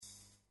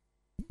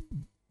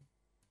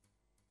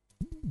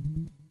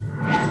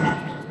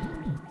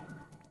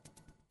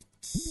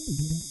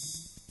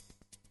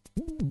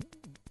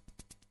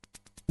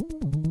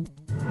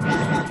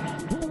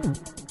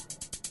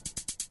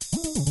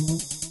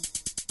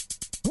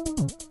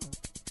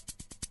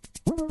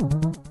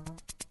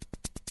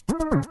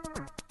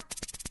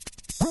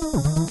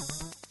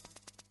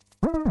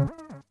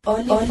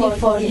Only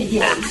for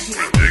DJs.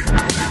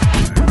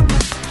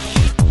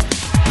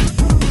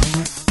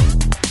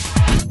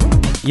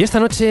 Y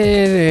esta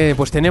noche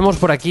pues tenemos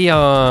por aquí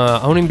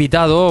a un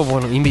invitado,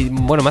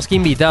 bueno, más que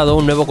invitado,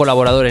 un nuevo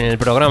colaborador en el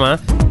programa.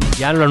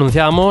 Ya lo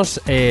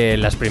anunciábamos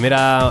en los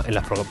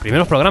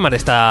primeros programas de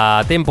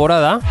esta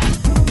temporada,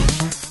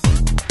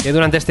 que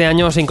durante este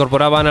año se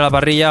incorporaban a la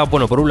parrilla,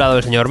 bueno, por un lado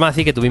el señor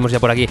Mazi, que tuvimos ya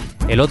por aquí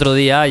el otro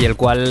día y el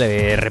cual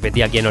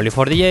repetía aquí en Only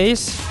for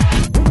DJs.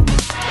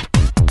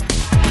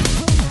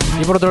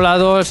 Y por otro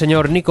lado, el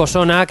señor Nico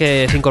Sona,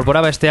 que se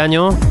incorporaba este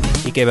año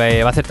y que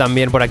va a hacer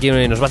también por aquí,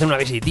 nos va a hacer una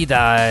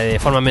visitita de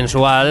forma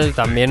mensual,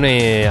 también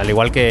al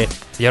igual que el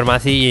señor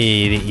Mazi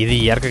y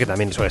Dillarque, que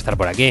también suele estar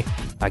por aquí.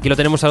 Aquí lo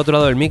tenemos al otro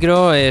lado del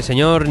micro,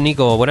 señor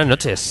Nico, buenas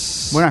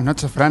noches. Buenas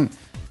noches, Fran.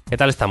 ¿Qué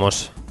tal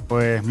estamos?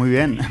 Pues muy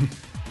bien.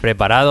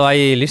 ¿Preparado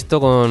ahí, listo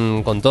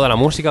con toda la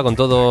música, con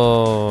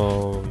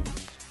todo...?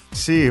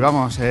 Sí,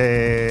 vamos,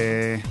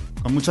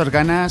 con muchas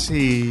ganas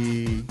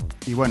y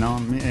bueno,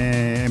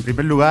 en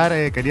primer lugar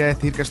quería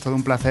decir que es todo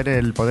un placer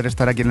el poder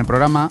estar aquí en el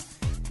programa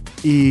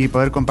y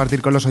poder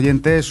compartir con los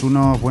oyentes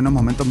unos buenos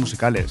momentos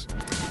musicales,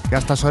 que a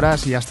estas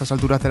horas y a estas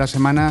alturas de la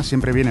semana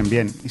siempre vienen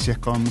bien, y si es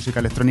con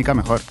música electrónica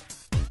mejor.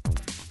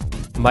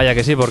 Vaya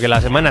que sí, porque la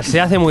semana se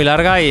hace muy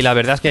larga y la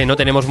verdad es que no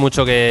tenemos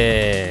mucho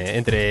que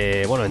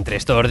entre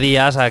estos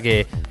días a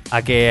que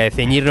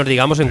ceñirnos,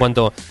 digamos, en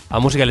cuanto a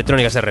música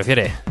electrónica se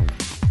refiere.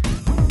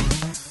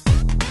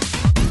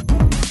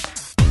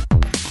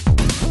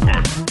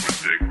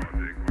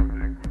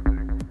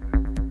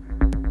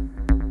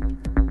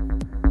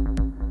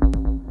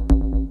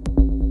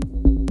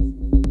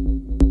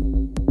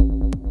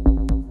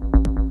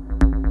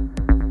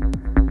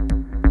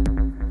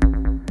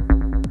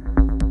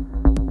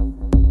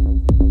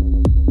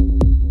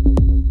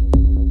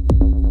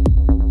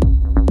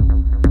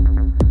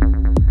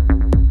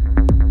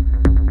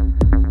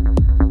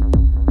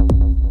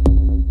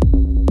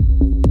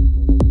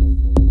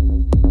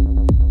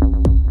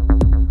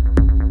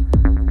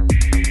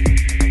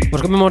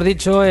 Como hemos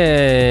dicho,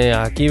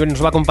 aquí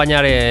nos va a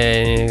acompañar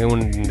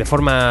de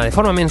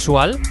forma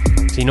mensual,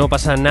 si no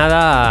pasa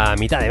nada, a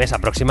mitad de mes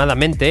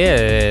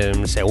aproximadamente,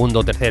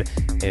 segundo o tercer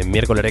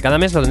miércoles de cada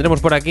mes lo tendremos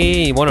por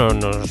aquí y bueno,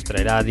 nos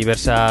traerá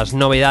diversas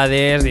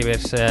novedades,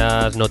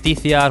 diversas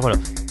noticias,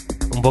 bueno,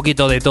 un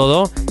poquito de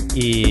todo.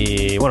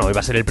 Y bueno, hoy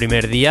va a ser el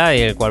primer día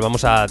en el cual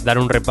vamos a dar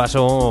un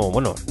repaso,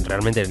 bueno,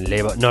 realmente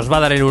nos va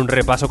a dar un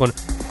repaso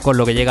con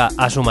lo que llega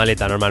a su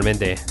maleta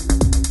normalmente.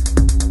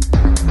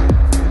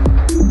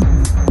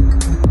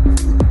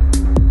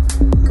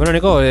 Bueno,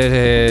 Nico,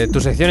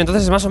 tu sección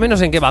entonces más o menos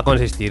en qué va a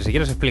consistir, si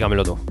quieres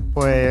explícamelo tú.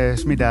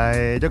 Pues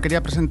mira, yo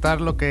quería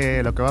presentar lo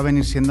que va a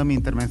venir siendo mi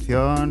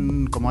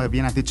intervención, como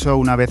bien has dicho,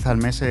 una vez al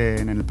mes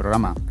en el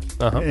programa.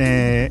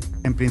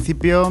 En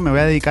principio me voy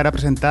a dedicar a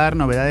presentar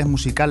novedades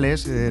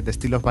musicales de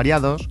estilos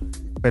variados,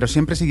 pero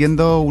siempre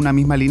siguiendo una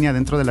misma línea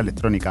dentro de la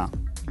electrónica.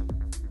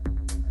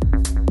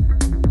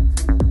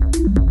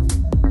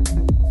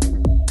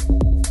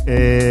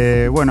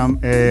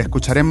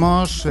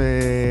 Escucharemos,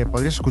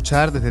 podrías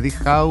escuchar desde Deep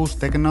House,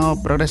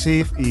 Techno,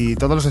 Progressive y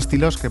todos los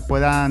estilos que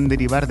puedan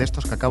derivar de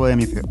estos que acabo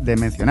de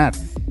mencionar.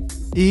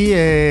 Y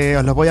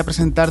os los voy a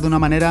presentar de una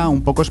manera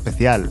un poco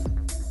especial.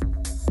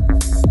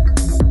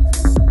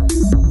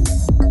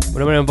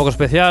 Una manera un poco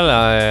especial,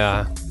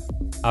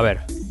 a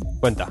ver,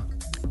 cuenta.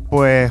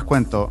 Pues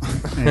cuento.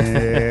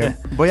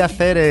 Voy a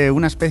hacer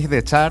una especie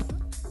de chart,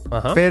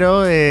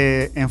 pero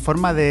en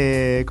forma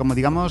de, como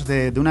digamos,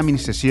 de una mini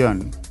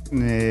sesión.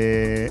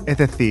 Es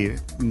decir,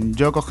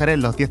 yo cogeré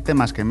los 10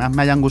 temas que más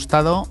me hayan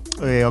gustado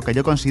o que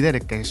yo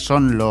considere que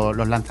son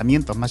los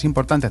lanzamientos más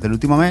importantes del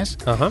último mes.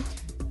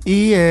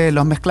 Y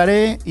los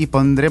mezclaré y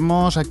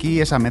pondremos aquí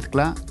esa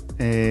mezcla.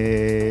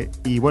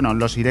 Y bueno,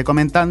 los iré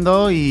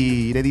comentando y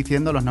iré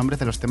diciendo los nombres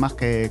de los temas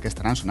que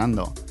estarán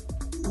sonando.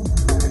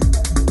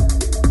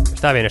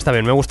 Está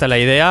bien, me gusta la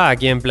idea,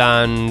 aquí en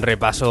plan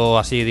repaso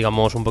así,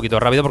 digamos, un poquito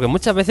rápido, porque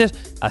muchas veces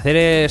hacer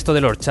esto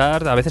de los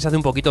charts a veces se hace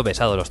un poquito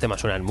pesado, los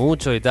temas suenan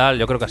mucho y tal,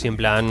 yo creo que así en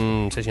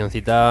plan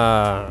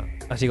sesioncita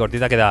así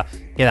cortita queda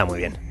muy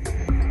bien.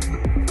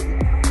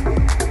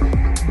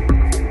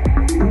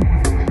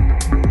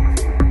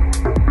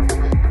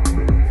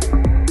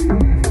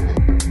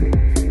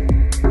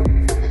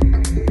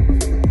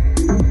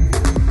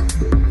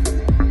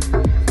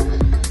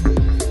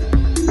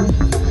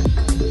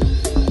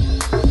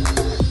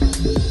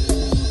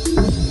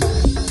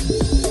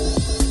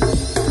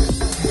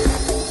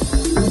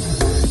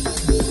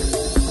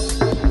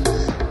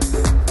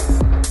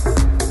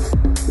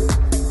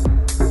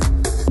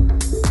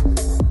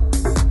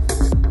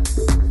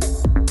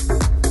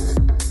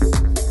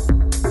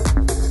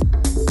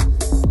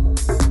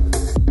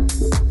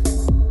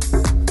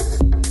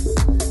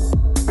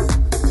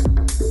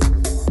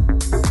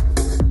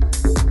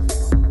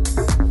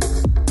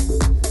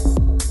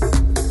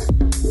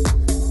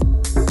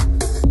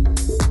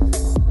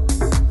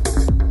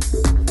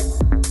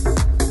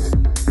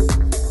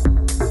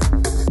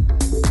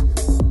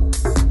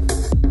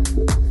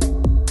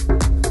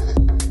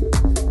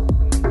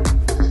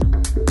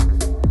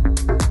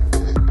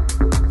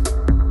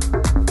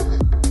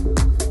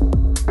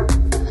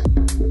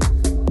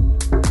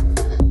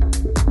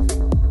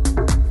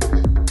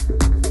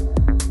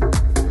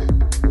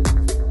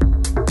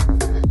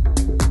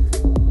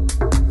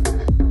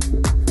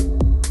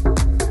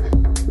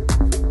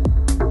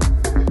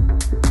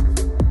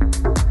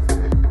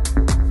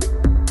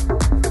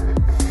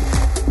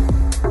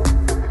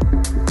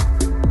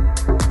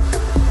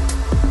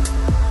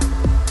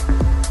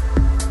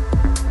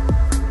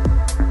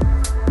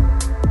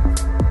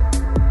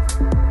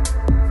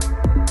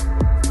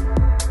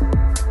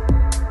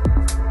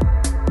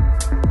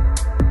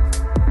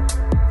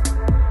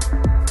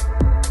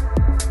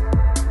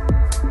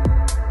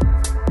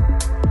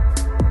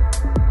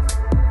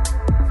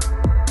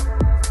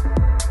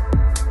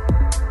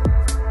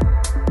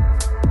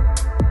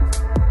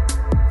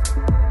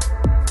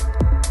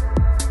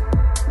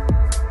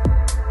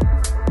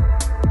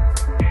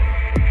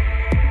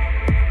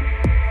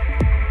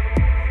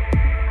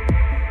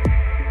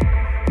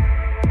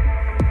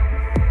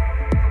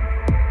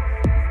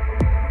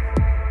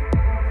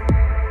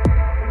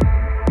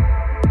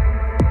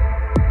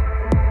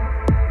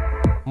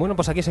 Bueno,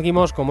 pues aquí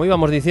seguimos, como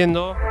íbamos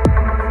diciendo.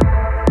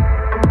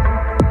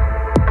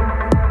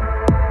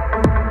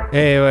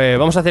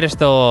 Vamos a hacer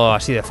esto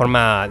así de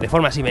forma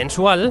así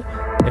mensual.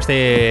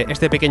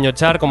 Este pequeño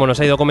chart, como nos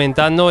ha ido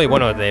comentando. Y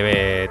bueno,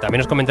 también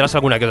nos comentarás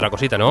alguna que otra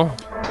cosita, ¿no?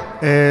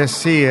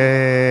 Sí,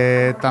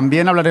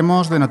 también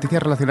hablaremos de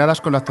noticias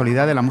relacionadas con la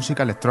actualidad de la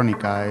música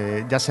electrónica,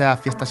 ya sea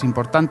fiestas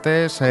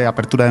importantes,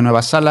 apertura de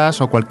nuevas salas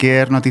o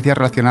cualquier noticia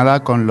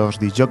relacionada con los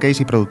discjockeys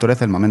y productores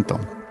del momento.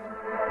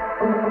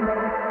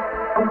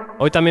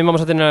 Hoy también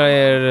vamos a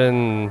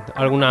tener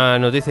alguna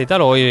noticia y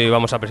tal, o hoy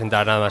vamos a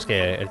presentar nada más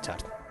que el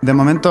chart. De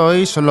momento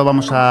hoy solo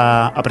vamos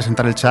a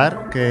presentar el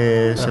chart,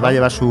 que se va a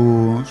llevar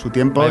su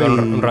tiempo.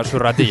 Su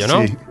ratillo,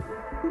 ¿no? Sí.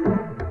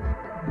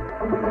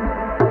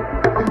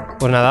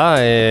 Pues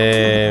nada,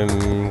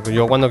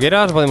 yo cuando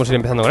quieras podemos ir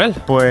empezando con él.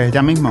 Pues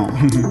ya mismo.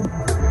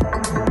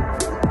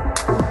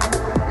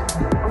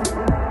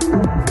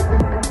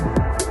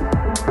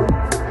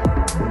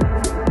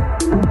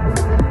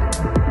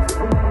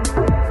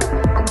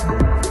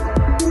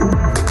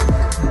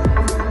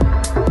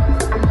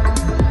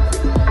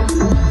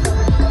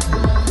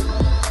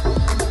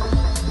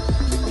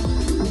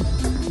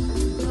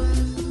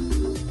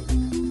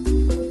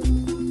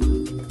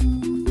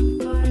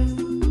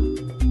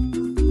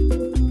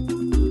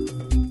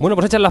 Bueno,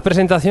 pues hechas las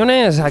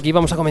presentaciones, aquí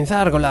vamos a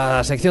comenzar con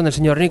la sección del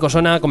señor Nico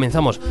Sona.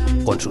 Comenzamos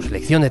con su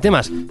selección de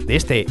temas de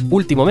este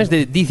último mes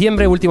de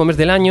diciembre, último mes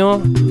del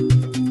año.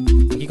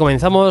 Aquí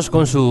comenzamos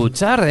con su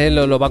chart, él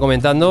lo va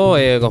comentando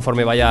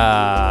conforme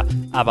vaya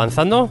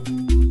avanzando.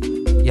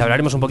 Y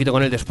hablaremos un poquito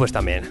con él después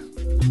también.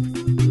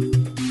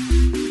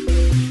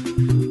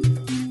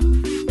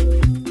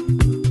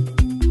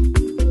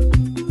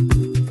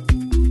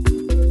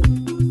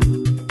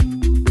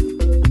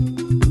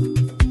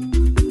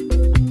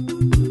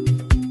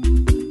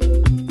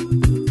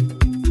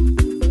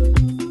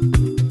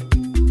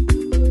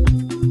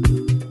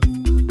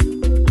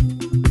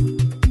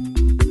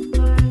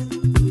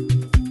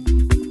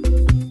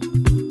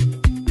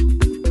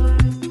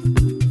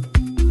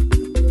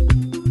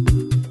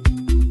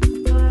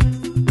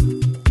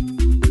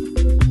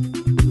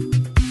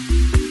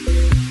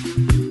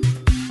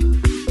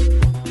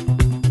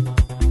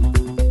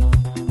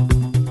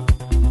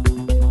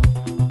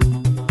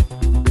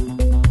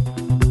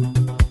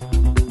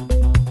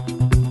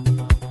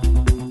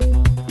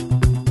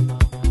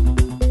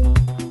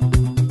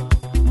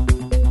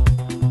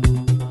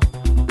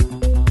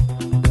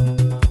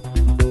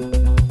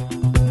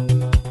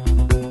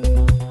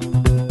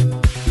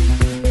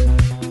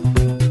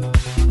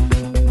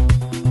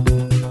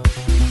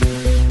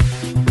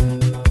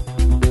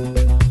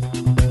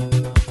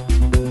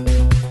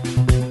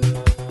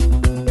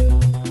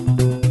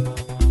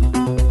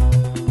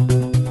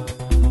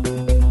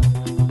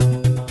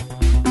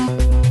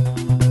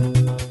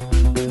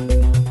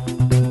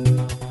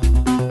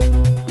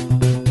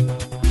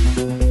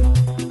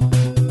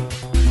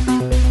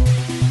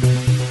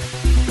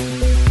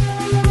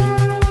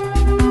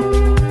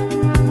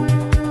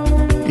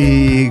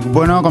 Y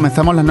bueno,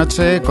 comenzamos la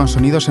noche con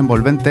sonidos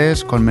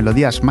envolventes, con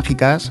melodías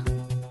mágicas.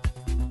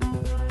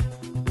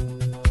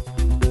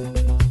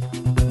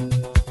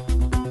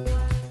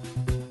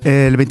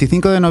 El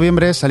 25 de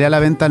noviembre salía a la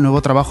venta el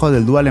nuevo trabajo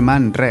del dúo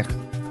alemán Reg,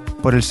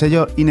 por el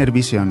sello Inner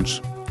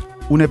Visions.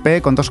 Un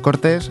EP con 2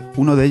 cortes,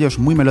 uno de ellos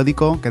muy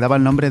melódico, que daba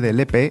el nombre del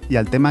EP y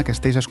al tema que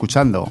estáis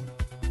escuchando.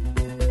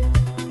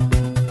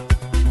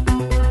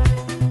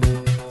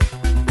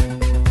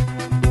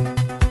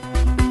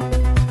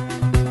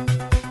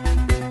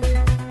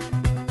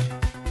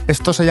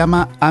 Esto se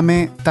llama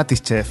Ame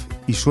Tatishev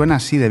y suena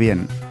así de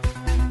bien.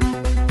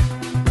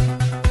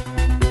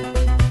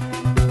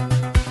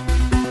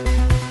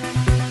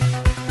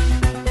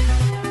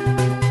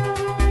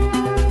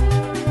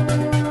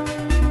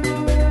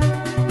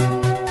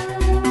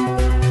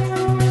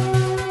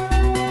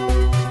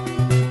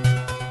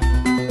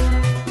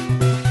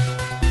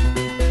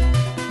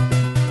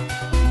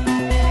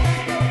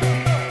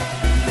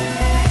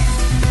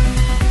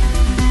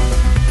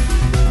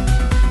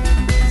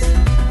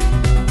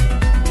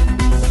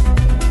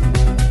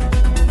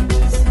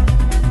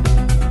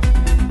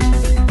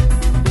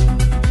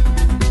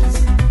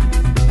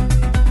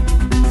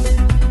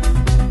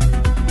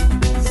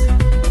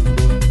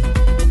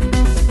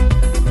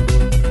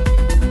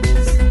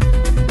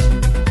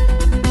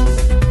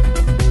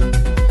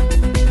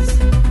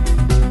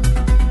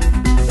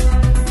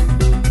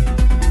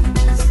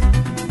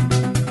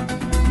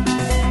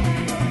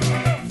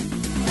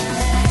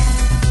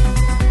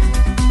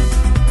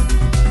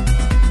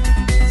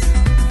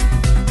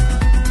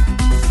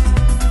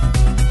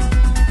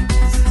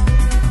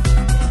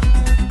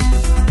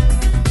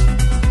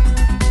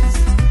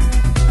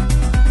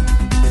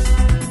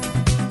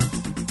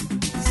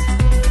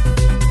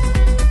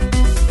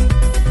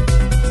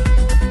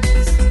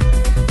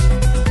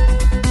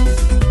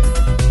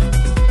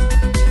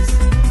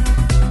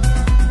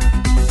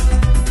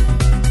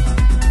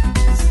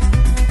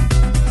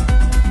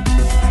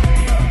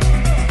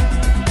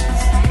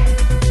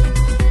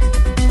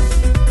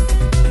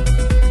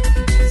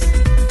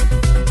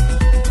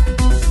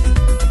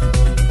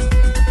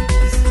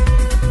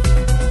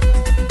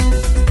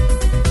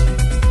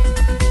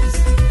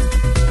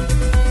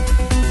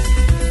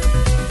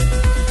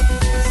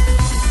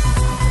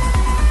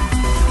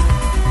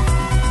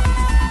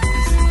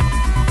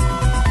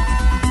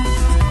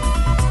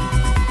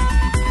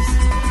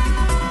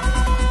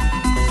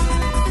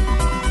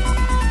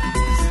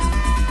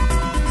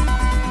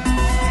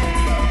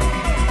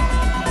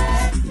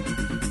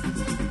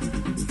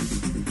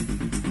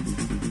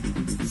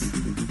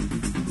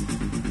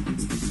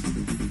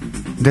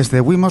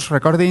 Desde Wimos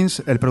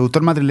Recordings, el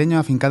productor madrileño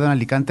afincado en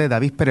Alicante,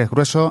 David Pérez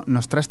Grueso,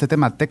 nos trae este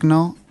tema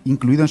techno,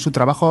 incluido en su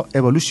trabajo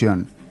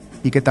Evolution,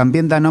 y que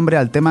también da nombre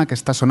al tema que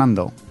está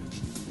sonando.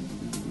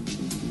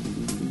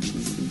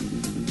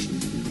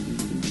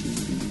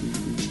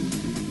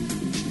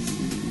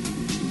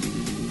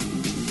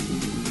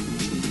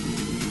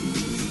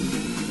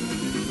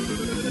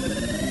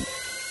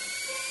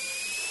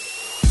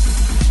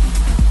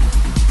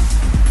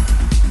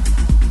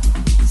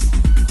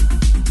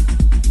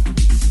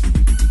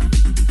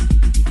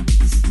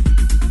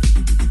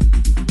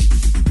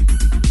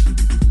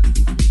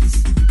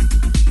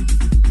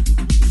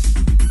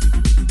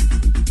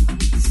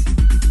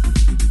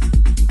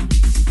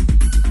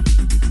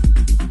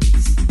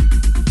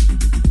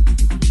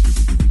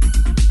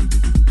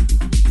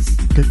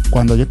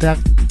 Cuando yo te haga...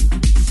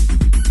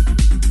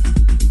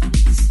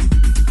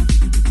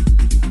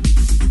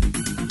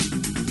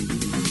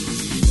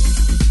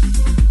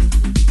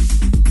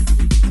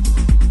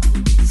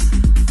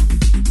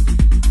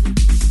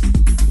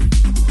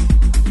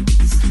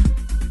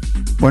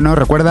 Bueno,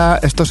 recuerda,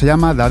 esto se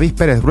llama David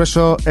Pérez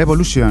Grueso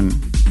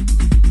Evolution.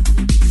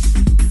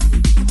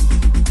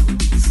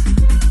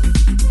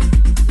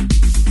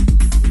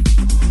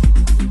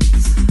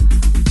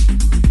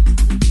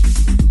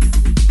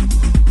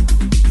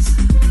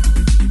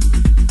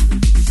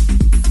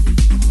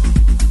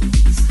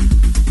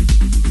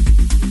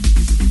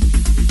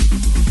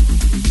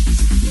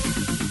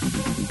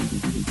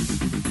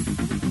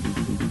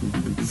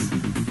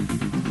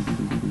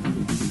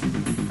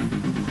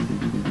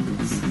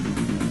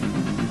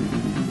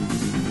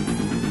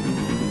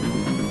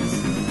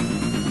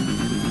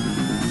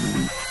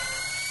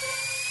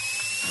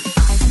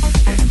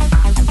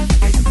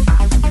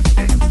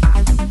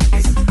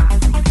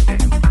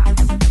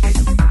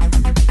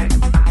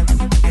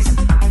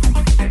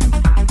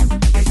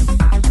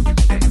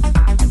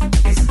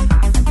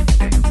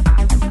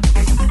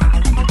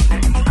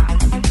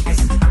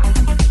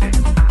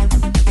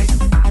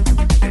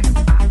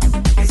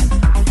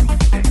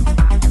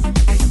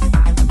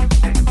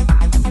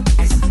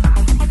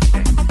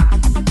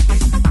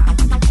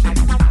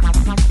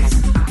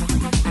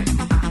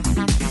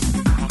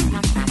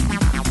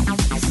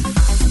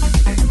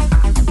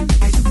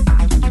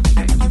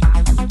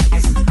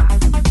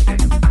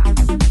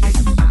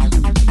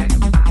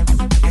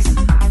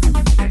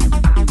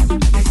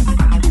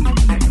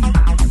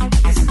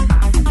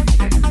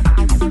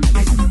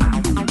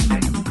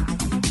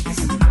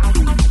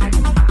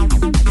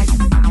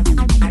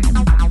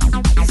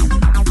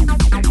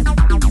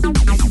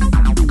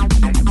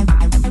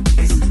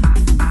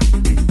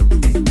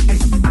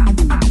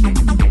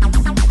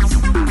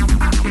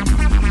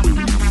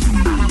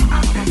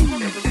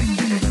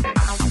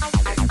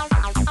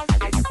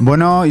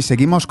 Bueno, y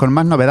seguimos con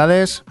más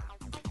novedades.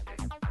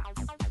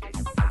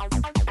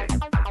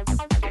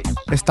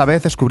 Esta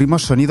vez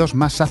descubrimos sonidos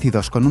más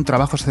ácidos con un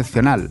trabajo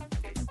excepcional.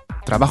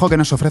 Trabajo que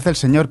nos ofrece el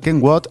señor Ken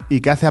Watt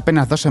y que hace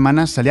apenas 2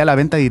 semanas salía a la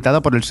venta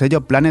editado por el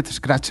sello Planet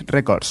Scratch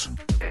Records.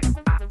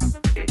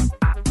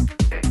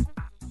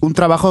 Un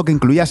trabajo que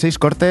incluía 6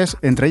 cortes,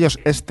 entre ellos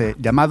este,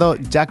 llamado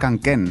Jack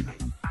and Ken.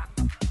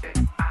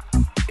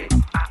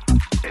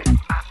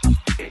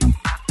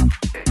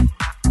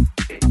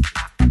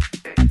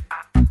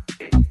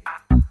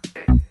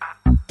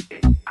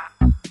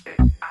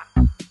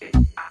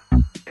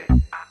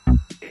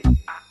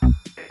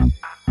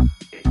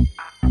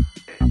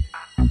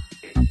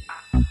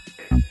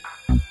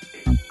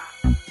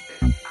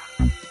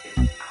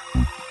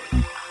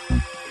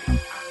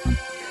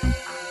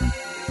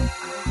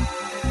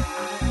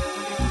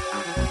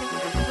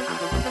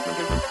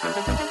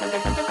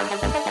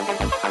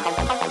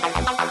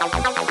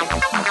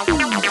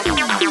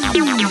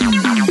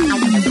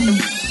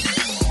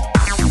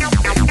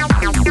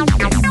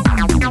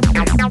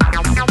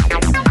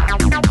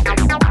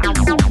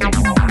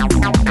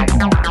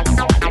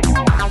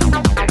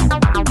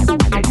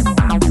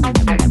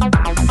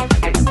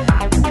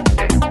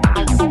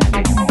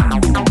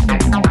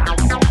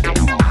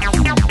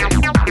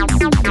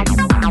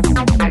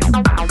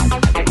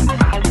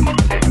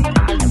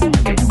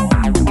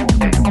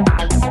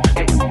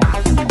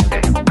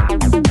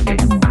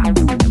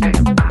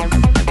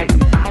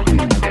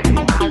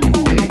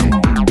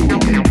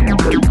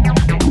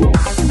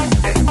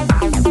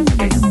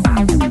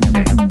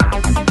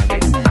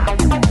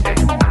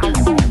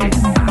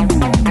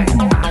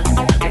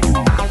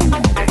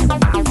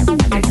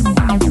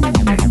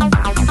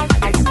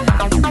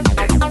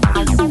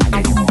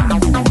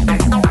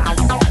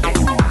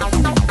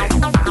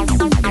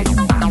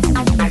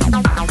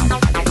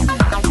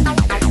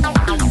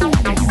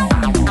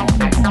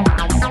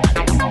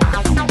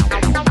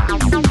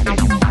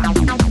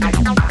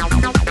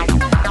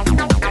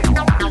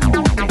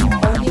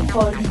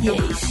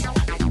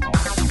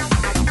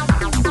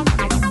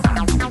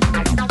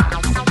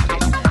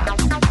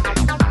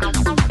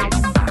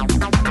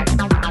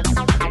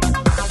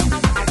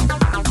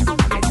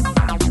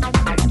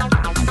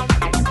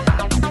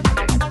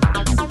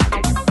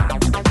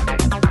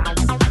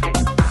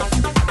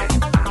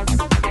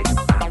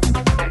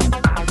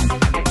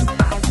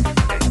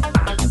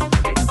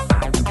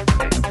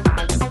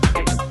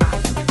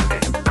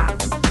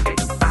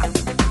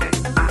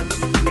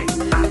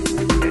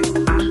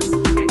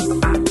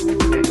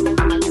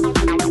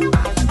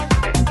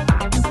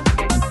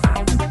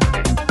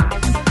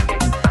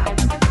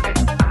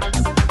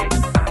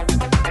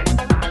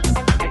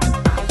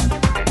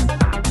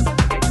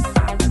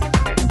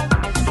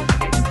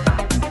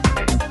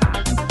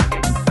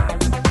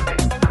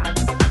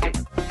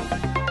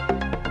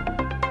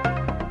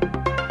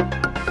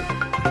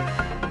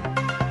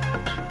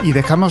 Y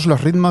dejamos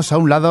los ritmos a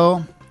un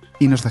lado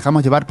y nos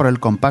dejamos llevar por el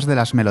compás de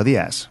las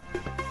melodías.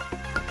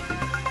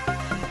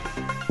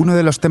 Uno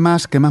de los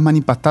temas que más me han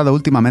impactado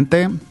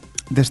últimamente,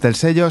 desde el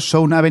sello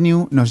Sona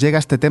Avenue nos llega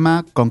este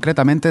tema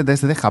concretamente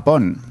desde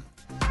Japón.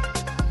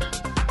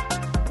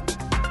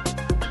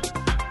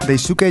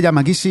 Daisuke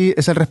Yamagishi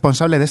es el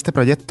responsable de este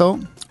proyecto,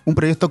 un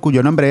proyecto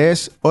cuyo nombre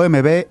es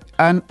OMB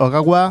An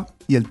Ogawa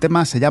y el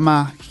tema se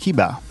llama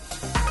Hiba.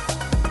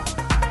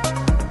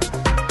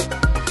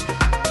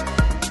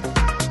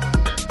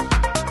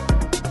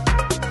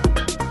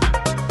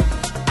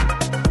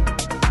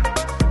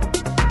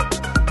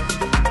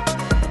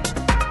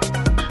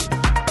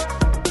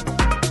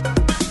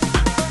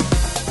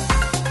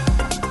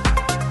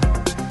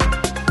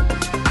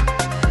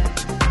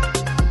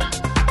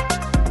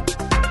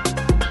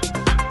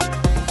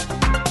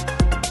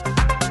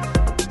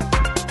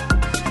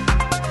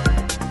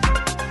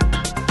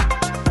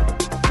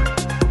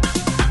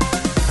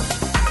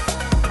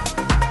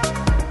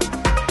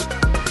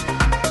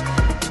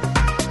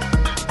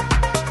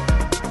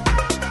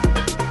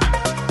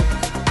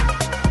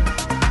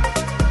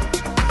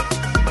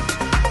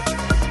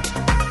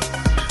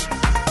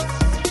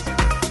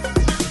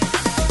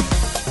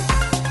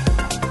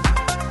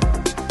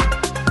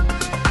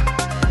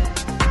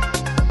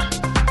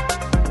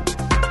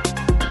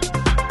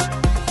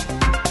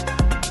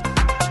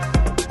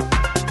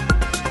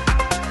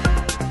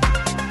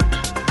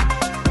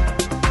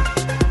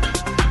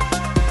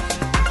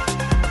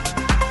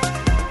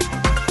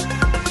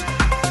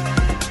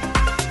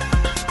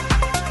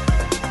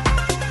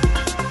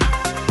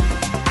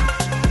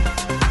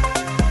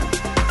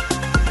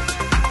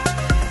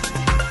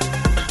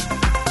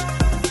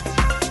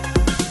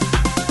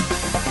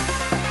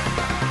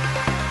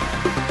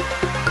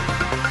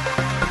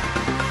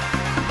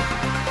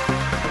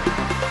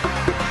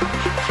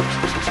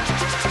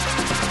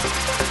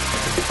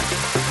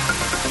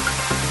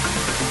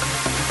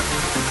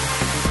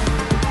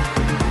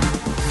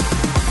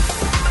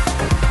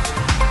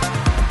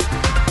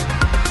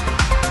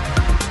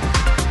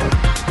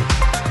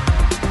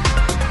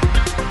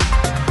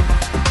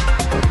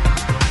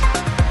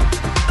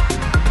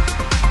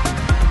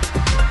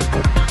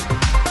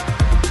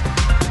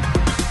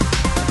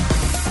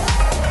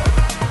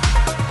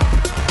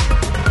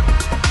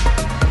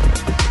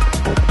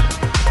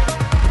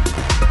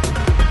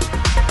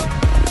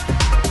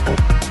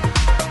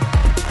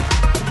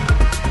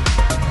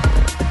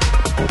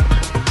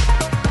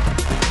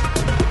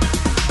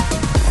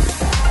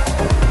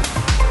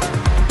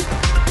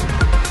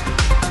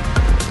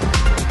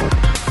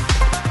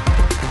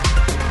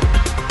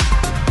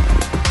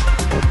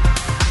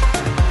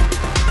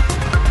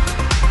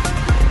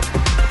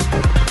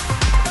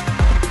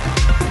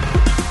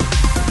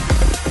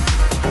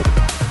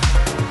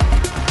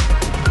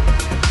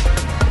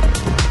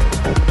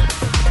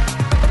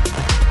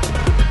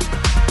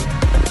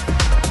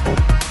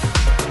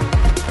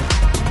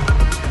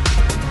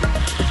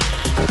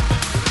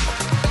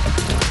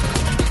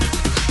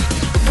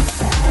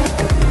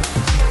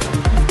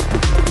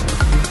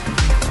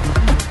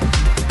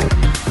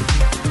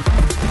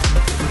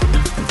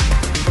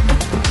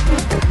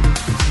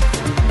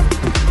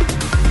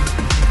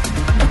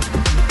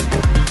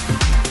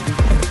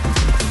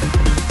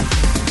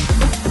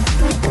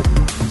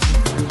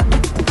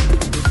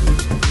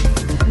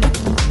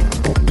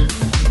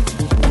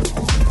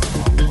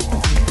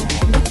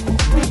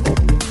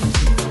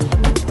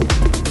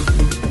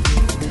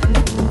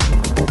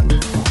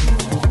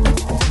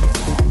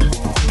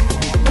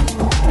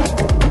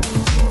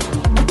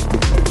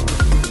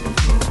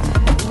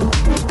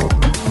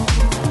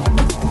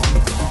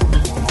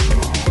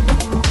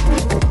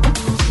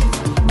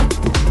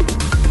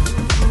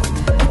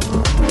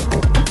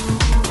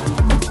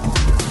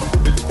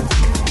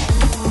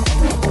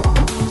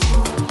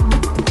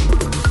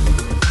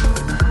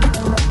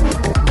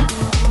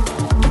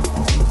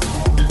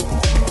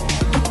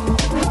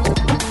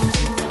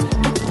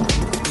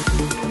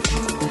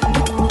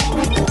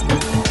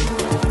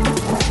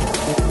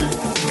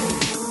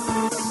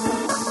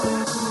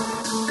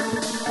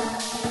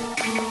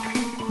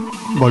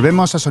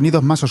 Volvemos a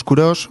sonidos más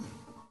oscuros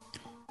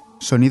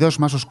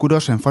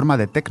en forma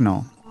de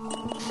techno.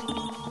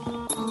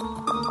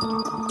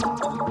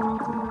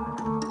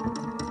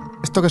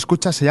 Esto que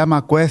escuchas se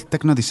llama Quest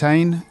Techno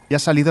Design y ha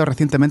salido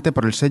recientemente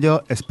por el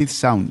sello Speed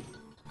Sound.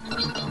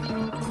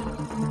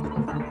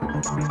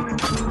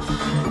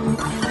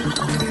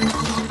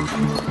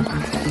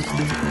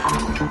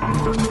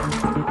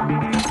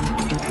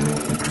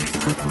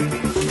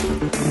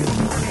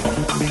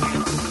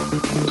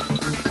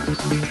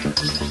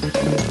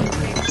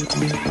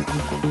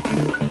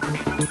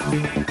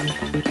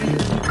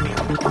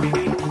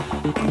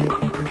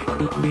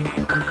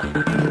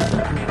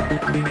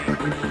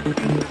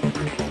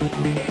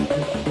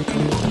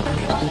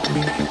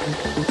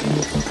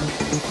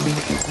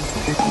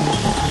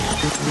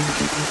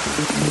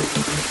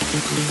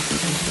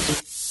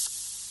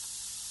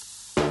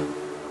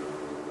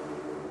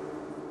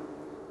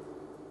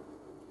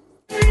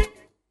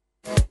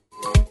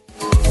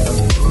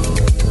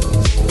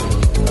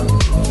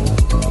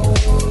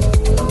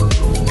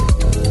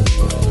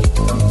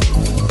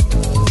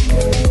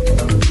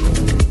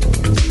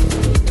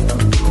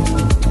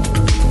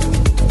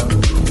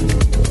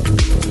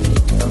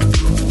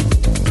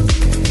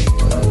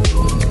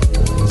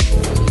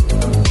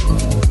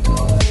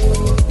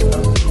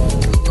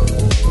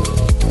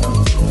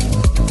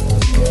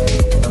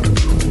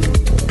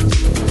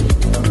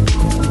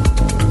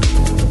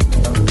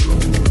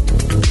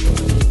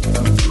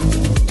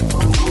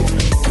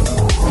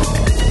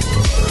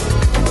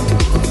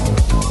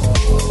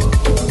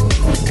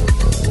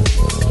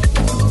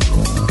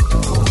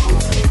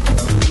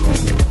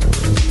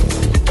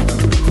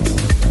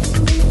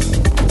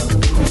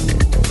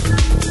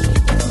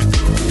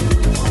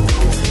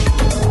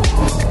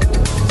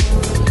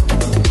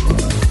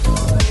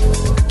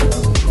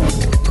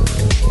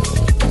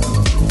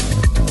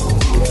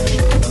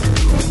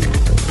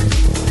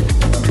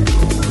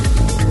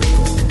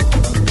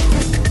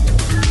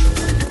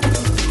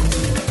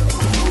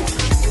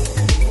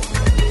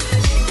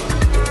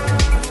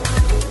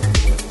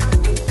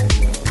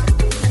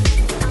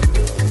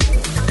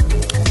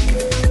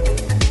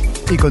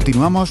 Y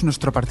continuamos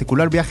nuestro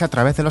particular viaje a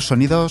través de los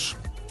sonidos,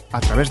 a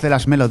través de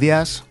las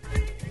melodías.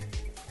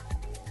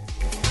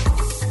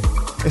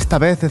 Esta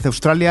vez desde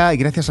Australia y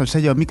gracias al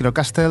sello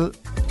Microcastle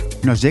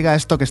nos llega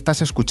esto que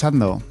estás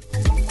escuchando.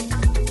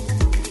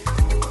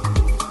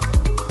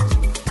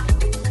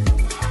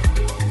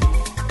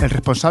 El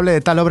responsable de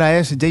tal obra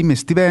es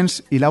James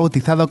Stevens y la ha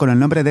bautizado con el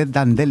nombre de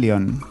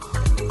Dandelion.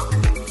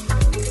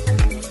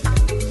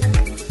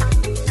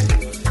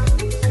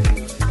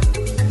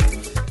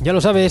 Ya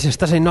lo sabes,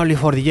 estás en Only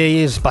for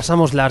DJs,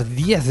 pasamos las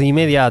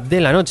 10:30 de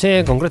la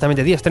noche,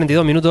 concretamente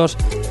 10:32 minutos.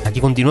 Aquí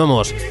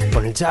continuamos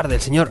con el chart del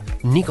señor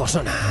Nico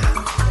Sona.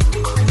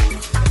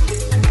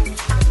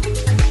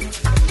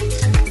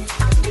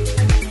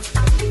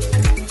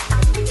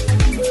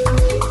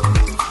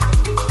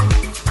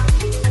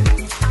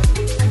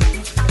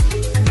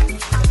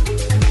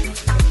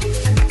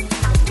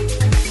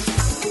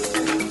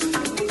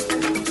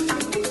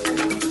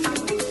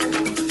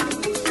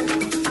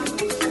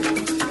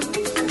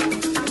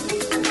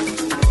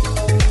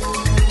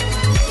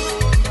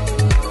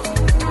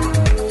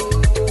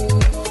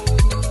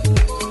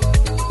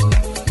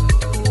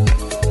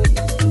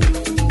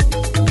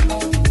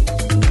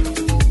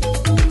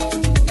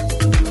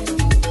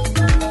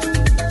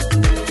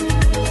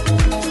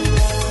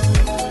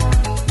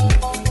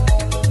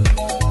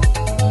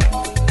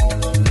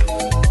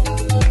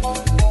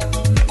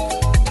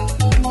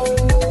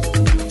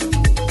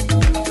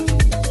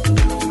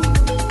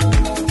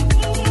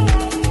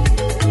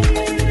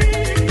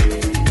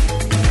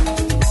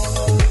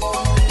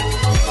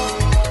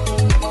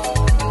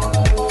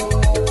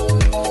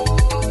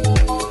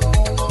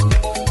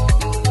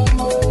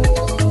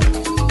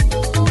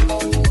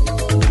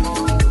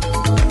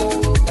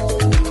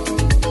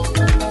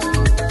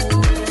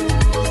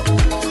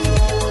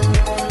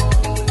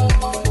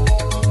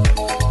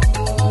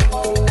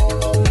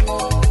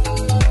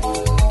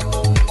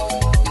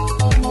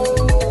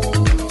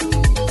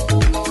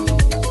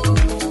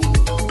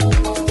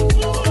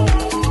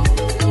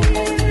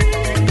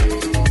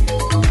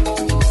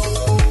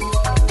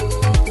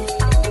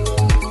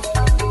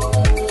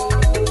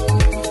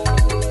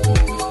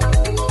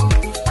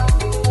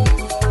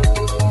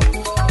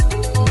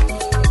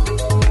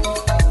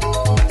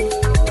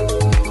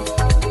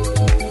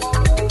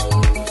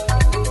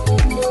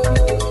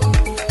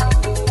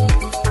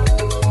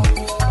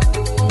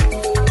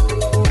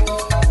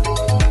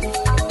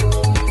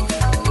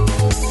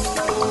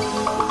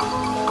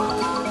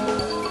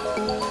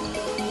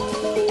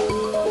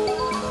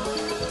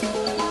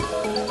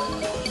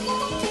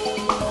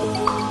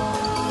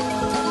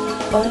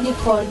 Only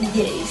for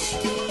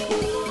DJs.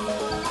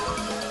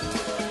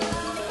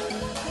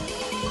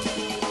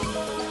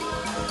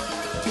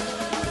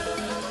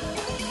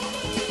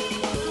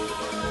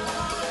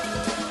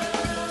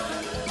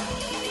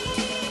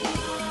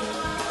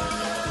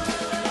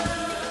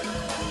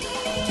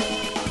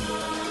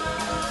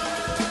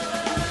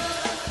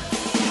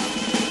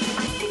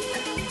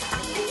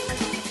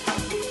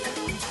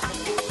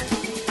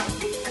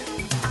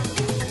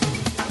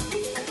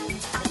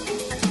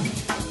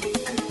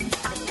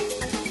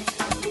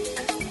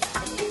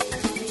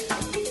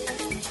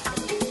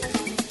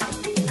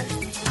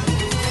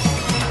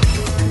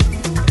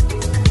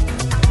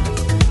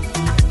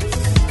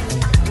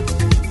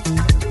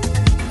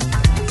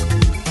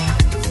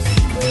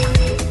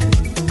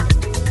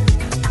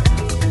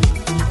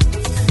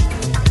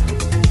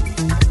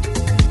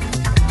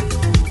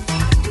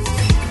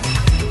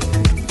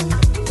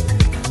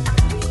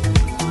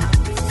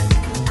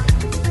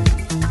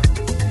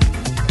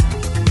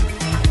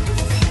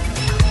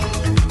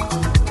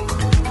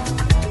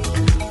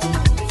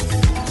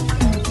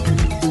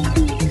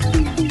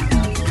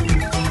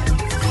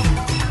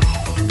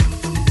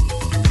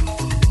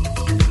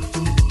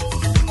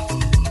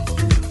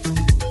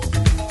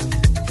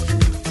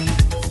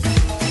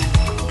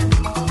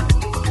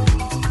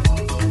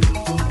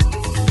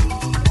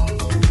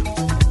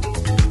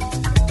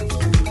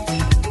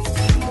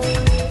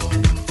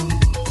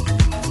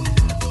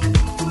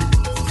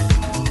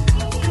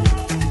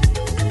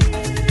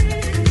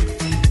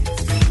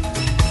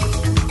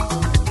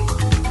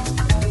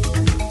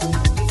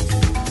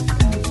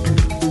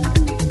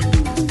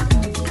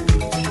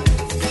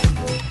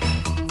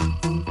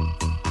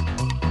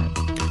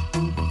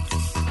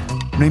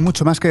 No hay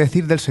mucho más que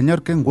decir del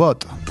señor Ken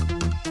Watt.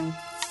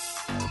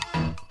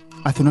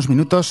 Hace unos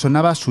minutos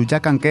sonaba su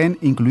Jack and Ken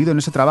incluido en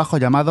ese trabajo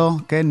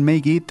llamado Ken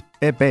Make It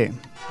EP.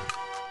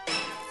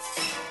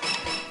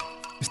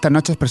 Esta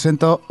noche os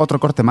presento otro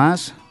corte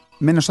más,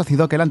 menos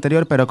ácido que el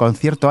anterior pero con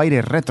cierto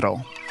aire retro.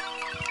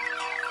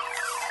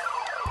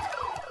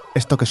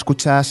 Esto que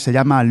escuchas se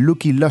llama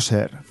Lucky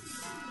Loser.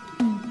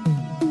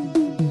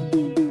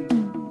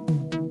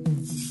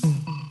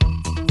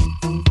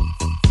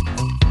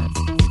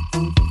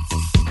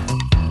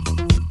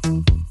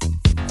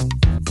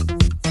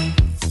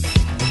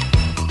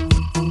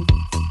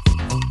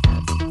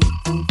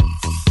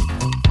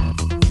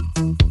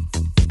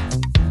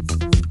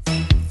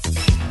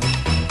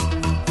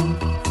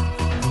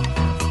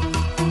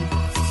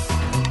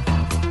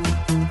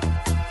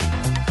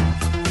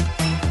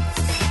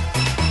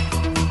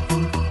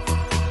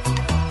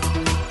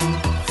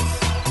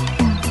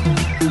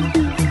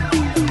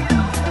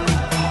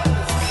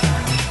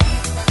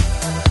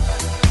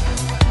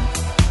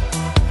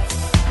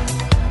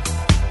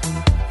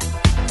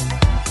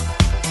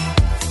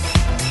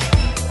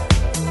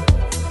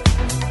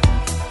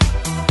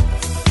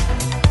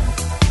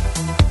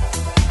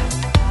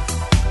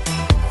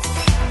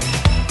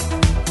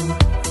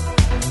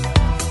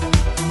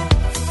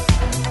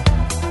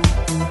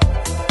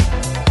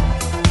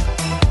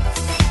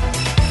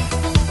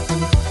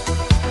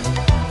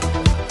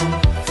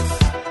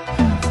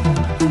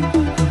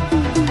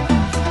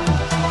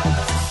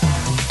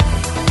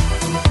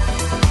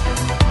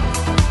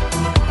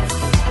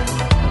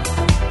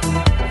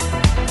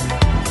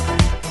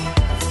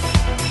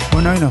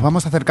 nos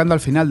vamos acercando al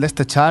final de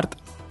este chart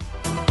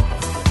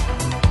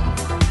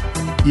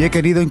y he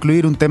querido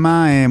incluir un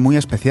tema muy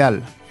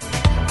especial.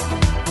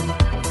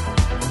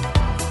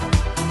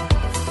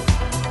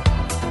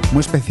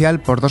 Muy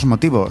especial por dos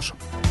motivos.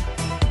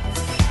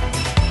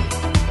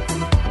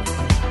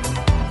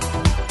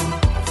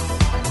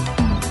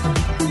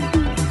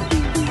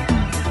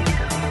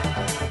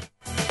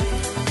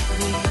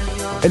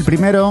 El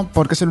primero,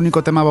 porque es el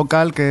único tema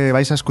vocal que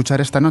vais a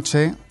escuchar esta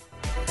noche.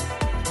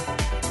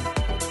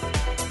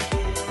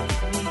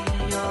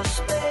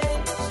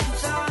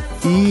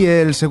 Y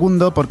el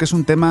segundo, porque es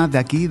un tema de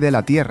aquí, de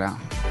la tierra.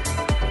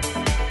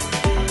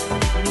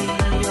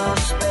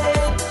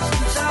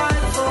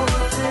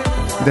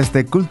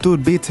 Desde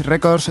Culture Beats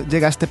Records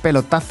llega este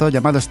pelotazo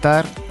llamado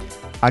Star,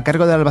 a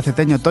cargo del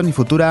albaceteño Tony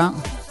Futura,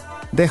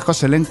 de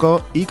José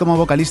Lenco y como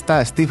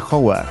vocalista Steve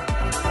Howard.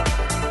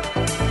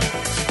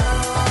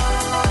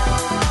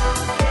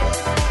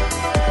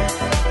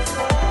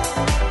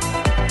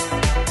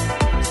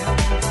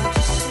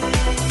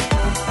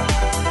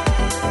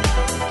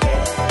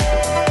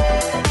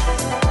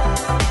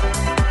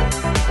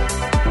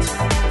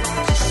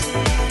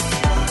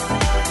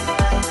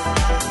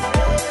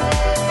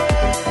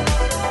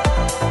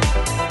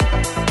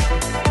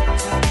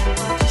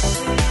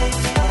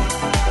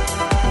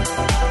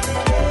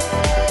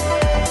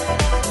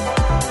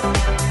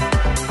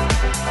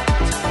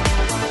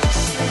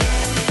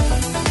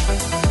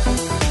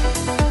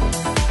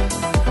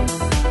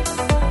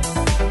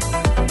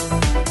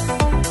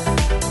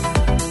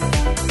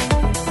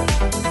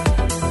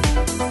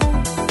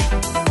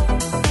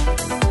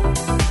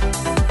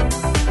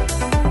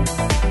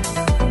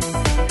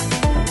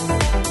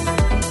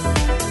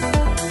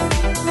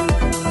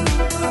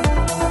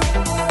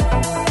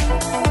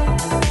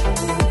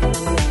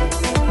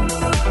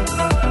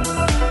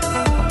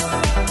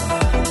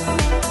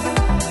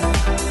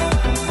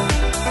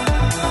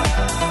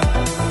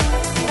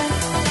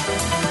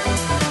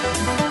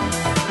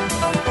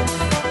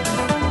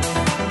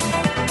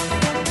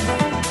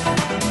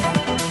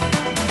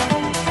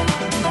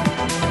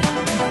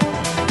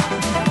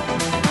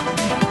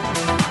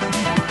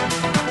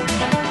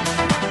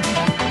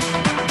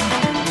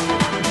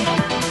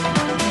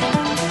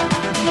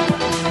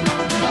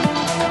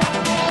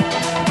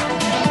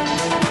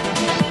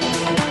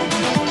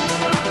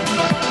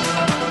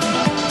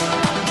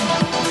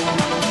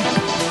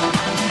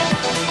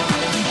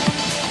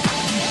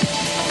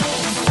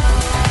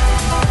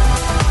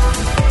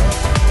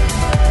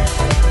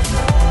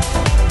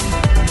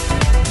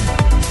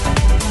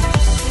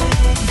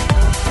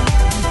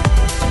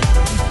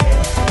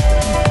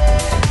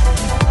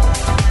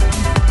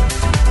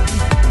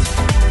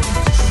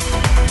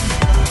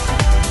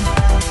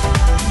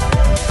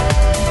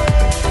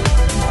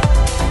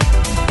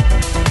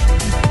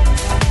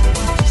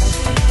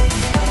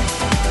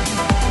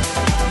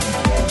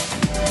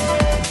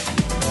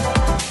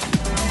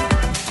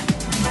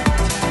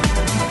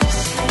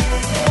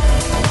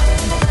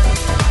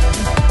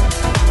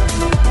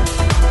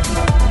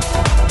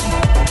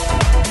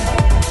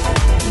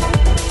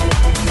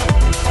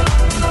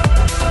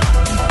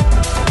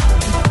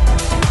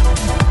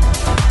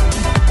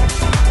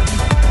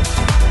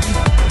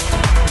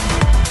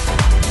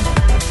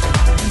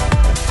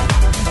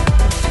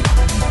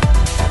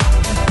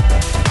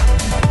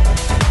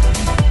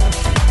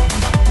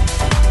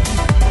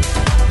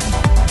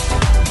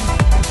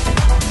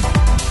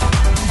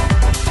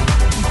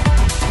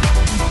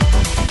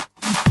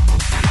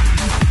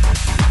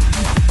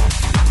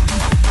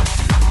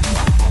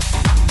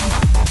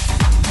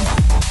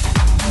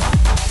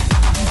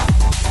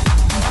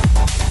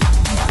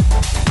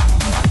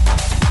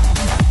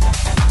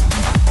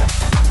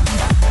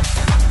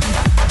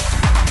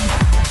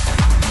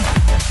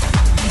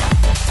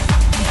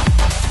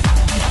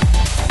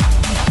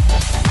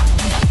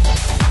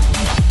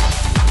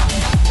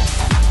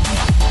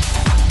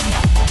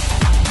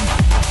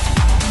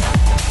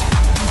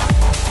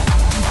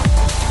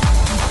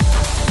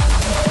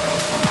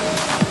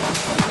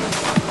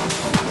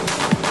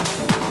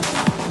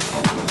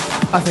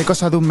 Hace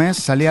cosa de un mes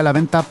salía a la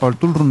venta por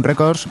Toolroom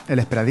Records el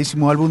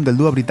esperadísimo álbum del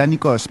dúo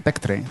británico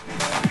Spectre.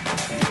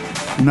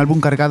 Un álbum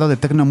cargado de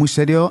techno muy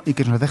serio y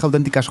que nos deja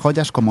auténticas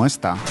joyas como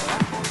esta.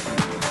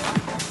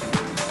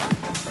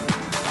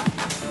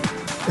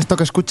 Esto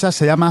que escuchas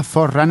se llama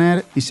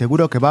Forerunner y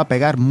seguro que va a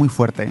pegar muy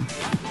fuerte.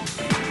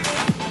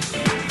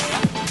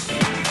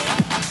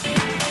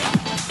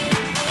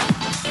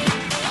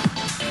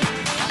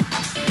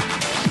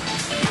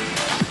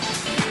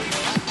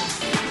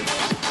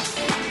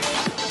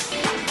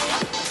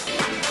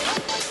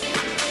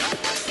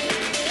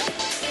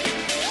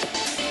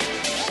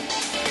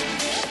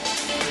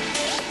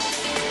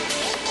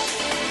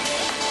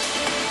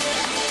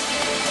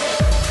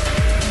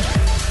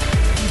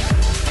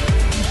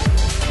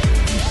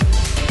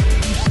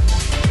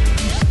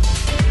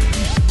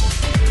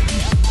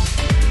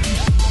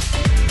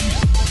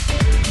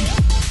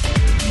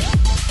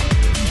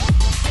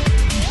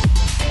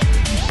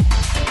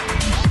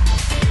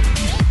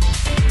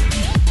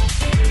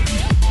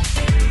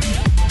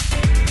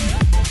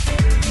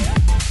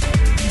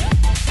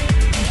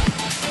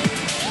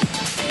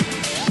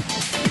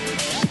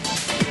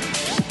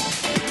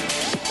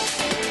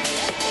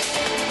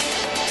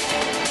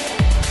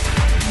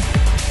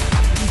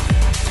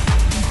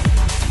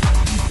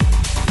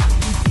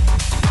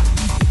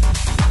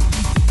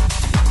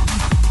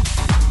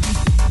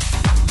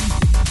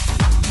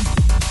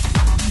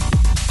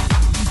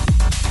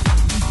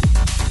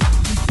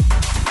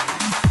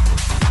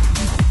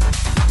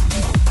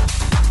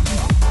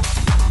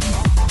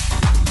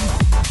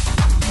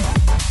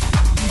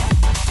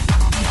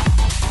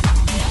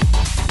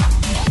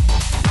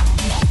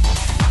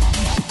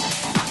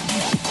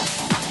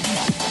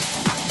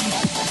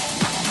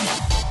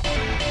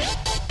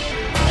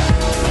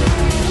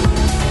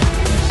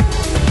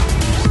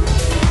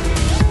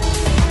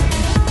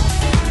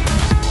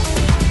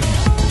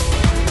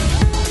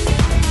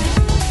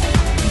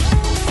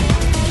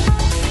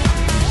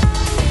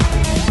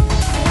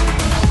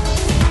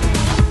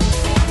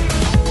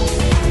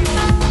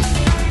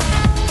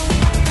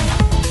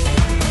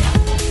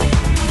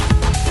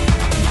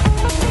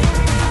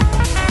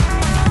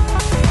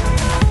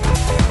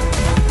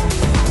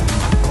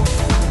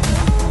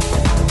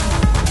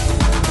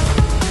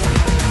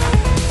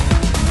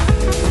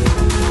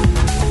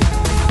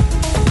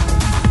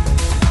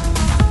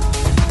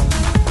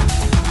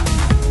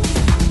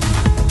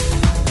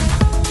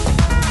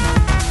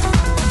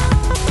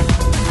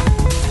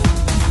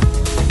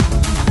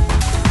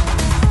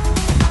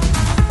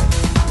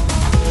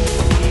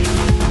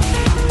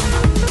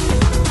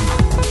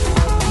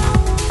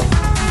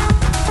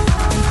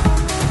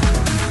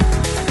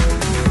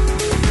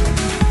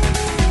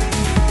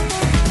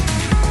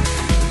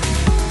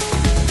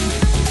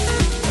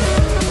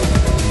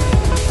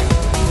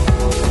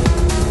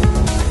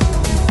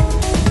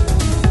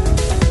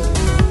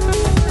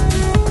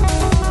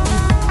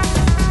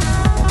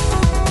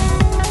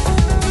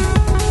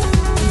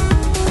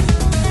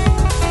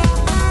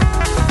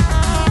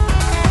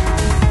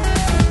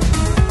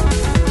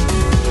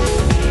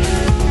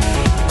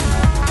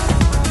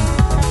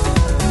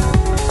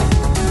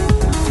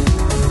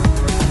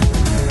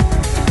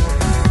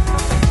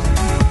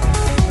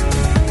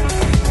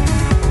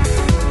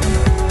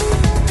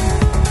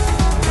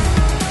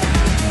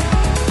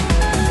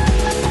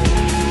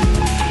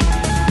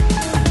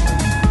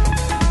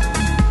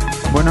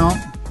 verano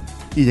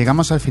y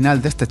llegamos al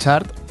final de este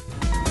chart.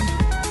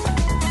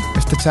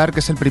 Este chart que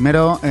es el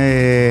primero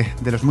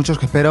de los muchos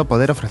que espero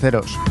poder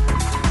ofreceros.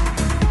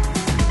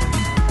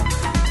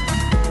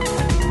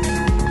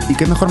 Y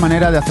qué mejor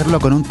manera de hacerlo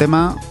con un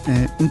tema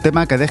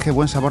que deje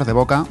buen sabor de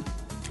boca,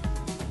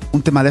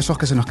 un tema de esos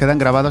que se nos quedan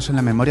grabados en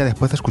la memoria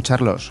después de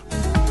escucharlos.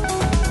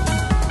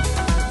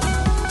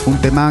 Un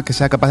tema que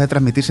sea capaz de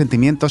transmitir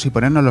sentimientos y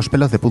ponernos los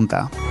pelos de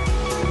punta.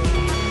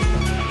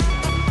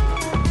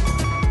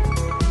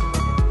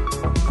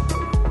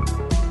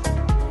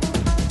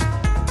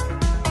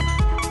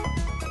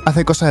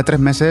 Hace cosa de 3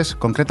 meses,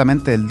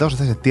 concretamente el 2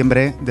 de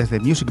septiembre, desde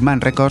Music Man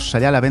Records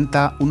salía a la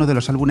venta uno de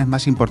los álbumes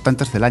más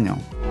importantes del año.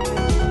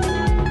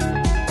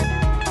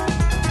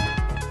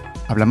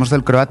 Hablamos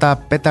del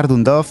croata Petar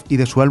Dundov y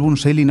de su álbum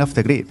Sailing Off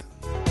the Grid.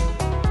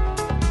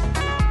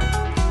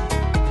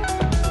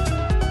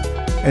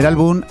 El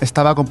álbum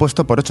estaba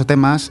compuesto por 8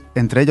 temas,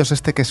 entre ellos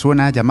este que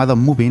suena llamado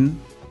Moving.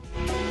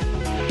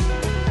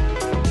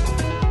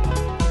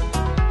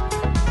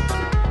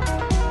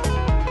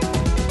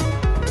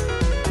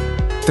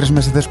 Tres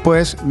meses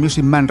después,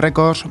 Music Man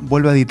Records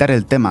vuelve a editar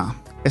el tema,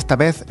 esta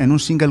vez en un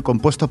single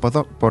compuesto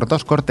por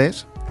 2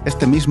 cortes,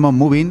 este mismo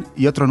Moving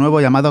y otro nuevo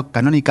llamado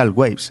Canonical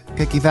Waves,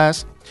 que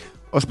quizás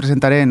os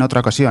presentaré en otra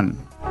ocasión.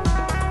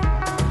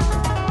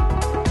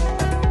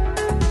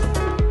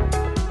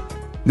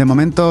 De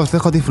momento os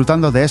dejo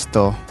disfrutando de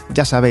esto,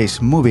 ya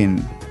sabéis, Moving.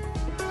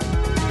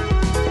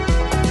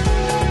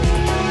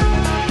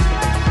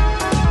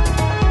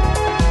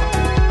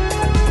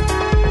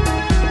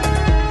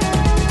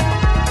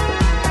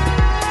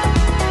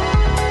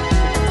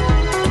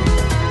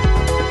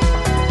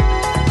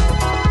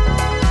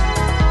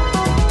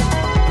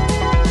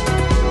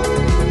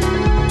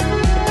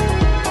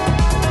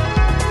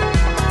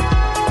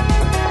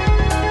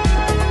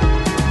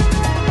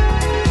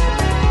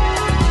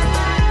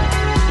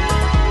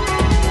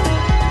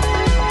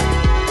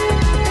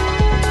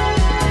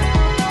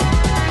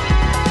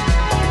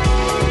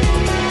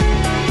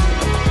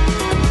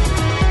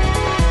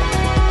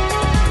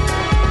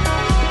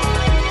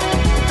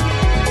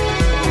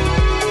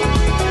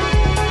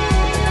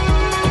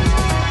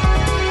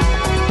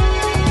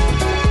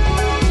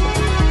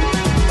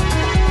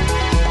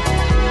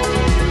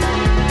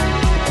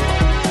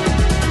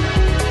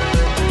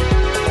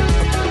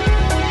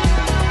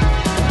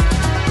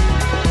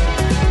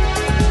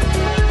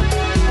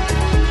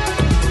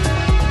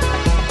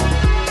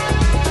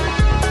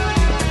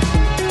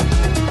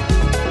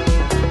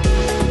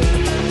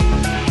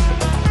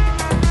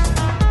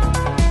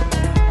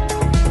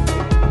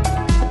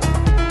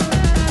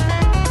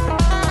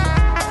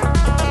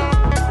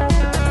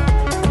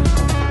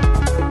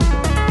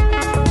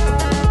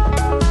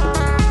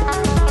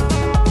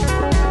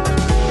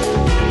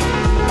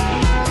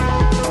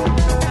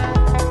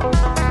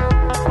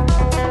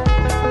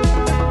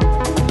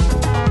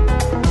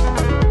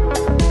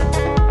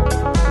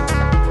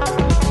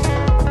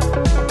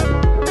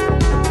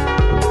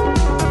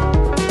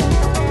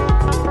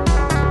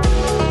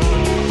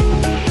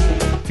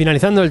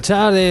 Finalizando el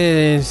chat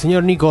del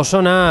señor Nico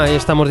Sona,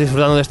 estamos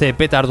disfrutando de este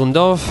Petar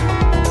Dundov.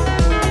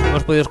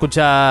 Hemos podido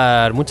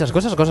escuchar muchas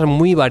cosas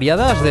muy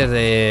variadas,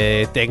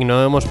 desde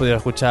techno, hemos podido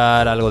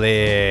escuchar algo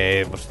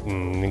de, pues,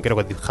 creo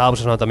que Deep House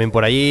ha sonado también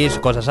por ahí,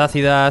 cosas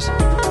ácidas.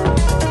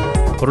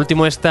 Por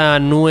último, esta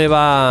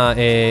nueva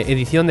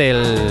edición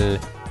de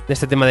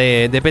este tema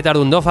de Petar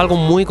Dundov, algo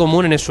muy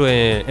común en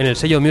el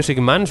sello Music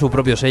Man, su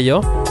propio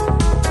sello.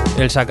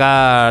 El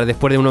sacar,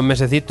 después de unos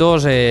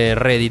mesecitos,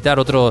 reeditar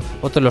otro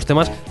de los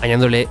temas,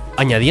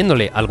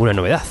 añadiéndole alguna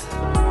novedad.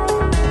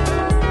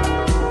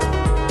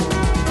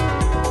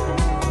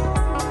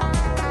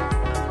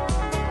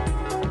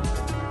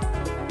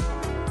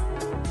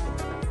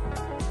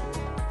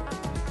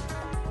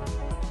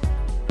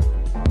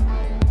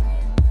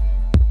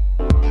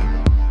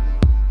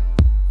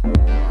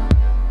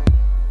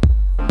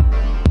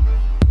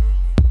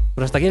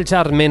 Pues hasta aquí el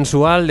chart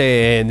mensual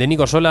de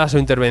Nico Sola, su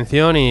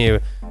intervención, y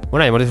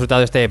bueno, hemos disfrutado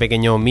de este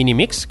pequeño mini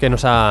mix que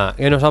nos ha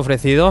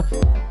ofrecido.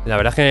 La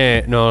verdad es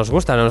que nos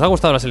ha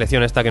gustado la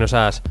selección esta que nos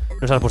has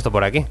puesto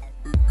por aquí.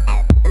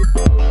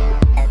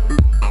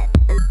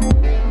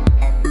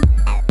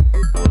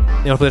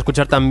 Hemos podido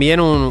escuchar también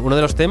uno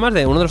de los temas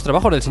de uno de los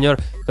trabajos del señor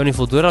Tony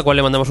Futuro, al cual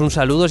le mandamos un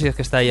saludo si es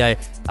que está ahí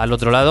al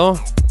otro lado,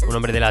 un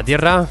hombre de la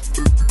tierra.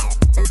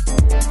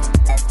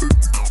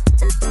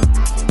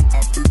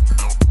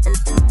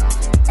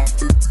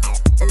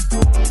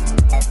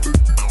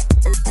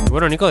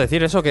 Bueno, Nico,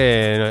 decir eso,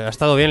 que ha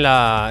estado bien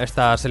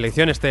esta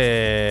selección,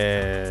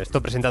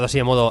 esto presentado así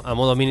a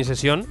modo mini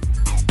sesión.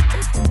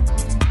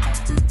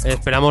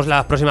 Esperamos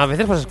las próximas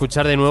veces pues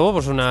escuchar de nuevo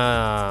pues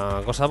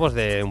una cosa pues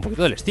de un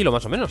poquito del estilo,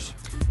 más o menos.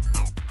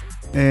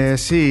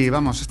 Sí,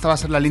 vamos, esta va a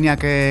ser la línea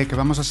que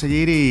vamos a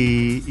seguir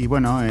y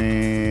bueno,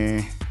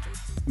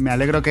 me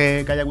alegro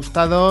que haya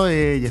gustado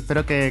y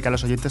espero que a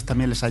los oyentes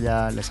también les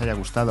haya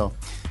gustado.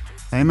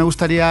 A mí me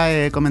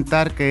gustaría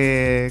comentar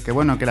que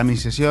la mini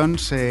sesión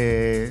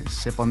se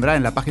pondrá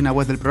en la página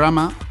web del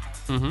programa.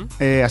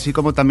 así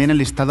como también el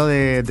listado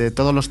de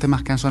todos los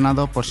temas que han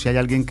sonado, por si hay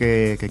alguien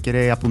que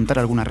quiere apuntar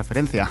alguna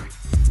referencia.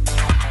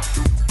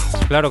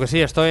 Claro que sí,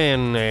 esto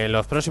en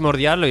los próximos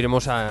días lo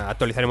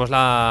actualizaremos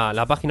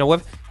la página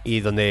web y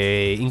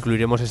donde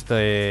incluiremos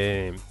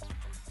este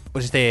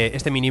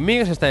mini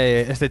mix,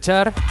 este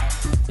chart,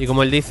 y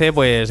como él dice,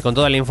 pues con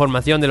toda la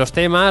información de los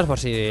temas, por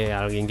si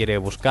alguien quiere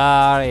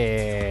buscar,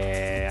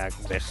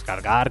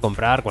 descargar,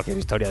 comprar, cualquier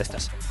historia de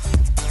estas.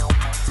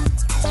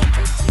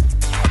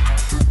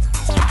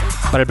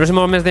 Para el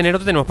próximo mes de enero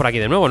te tenemos por aquí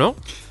de nuevo, ¿no?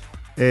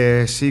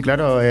 Sí,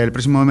 claro, el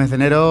próximo mes de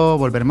enero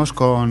volveremos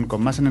con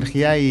más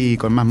energía y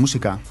con más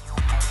música.